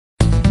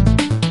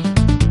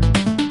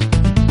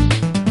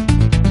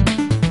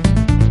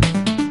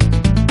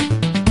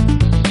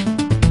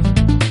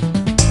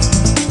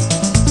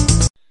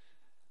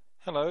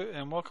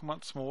welcome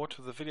once more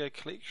to the video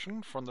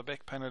collection from the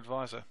Back Pain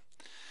Advisor.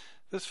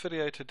 This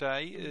video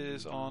today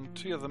is on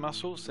two of the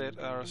muscles that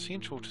are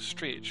essential to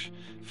stretch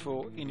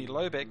for any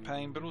low back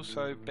pain but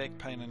also back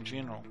pain in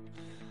general.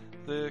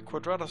 The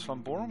quadratus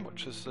lumborum,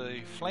 which is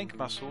the flank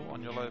muscle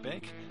on your low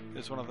back,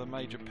 is one of the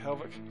major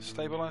pelvic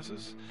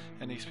stabilizers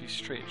and needs to be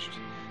stretched.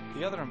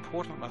 The other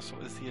important muscle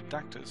is the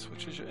adductors,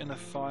 which is your inner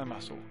thigh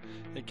muscle.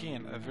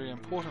 Again, a very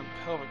important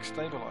pelvic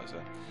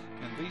stabilizer,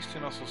 and these two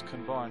muscles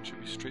combined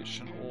should be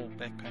stretched in all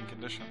back pain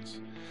conditions.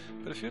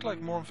 But if you'd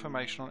like more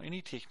information on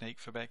any technique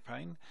for back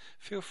pain,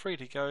 feel free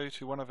to go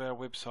to one of our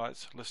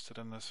websites listed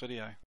in this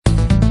video.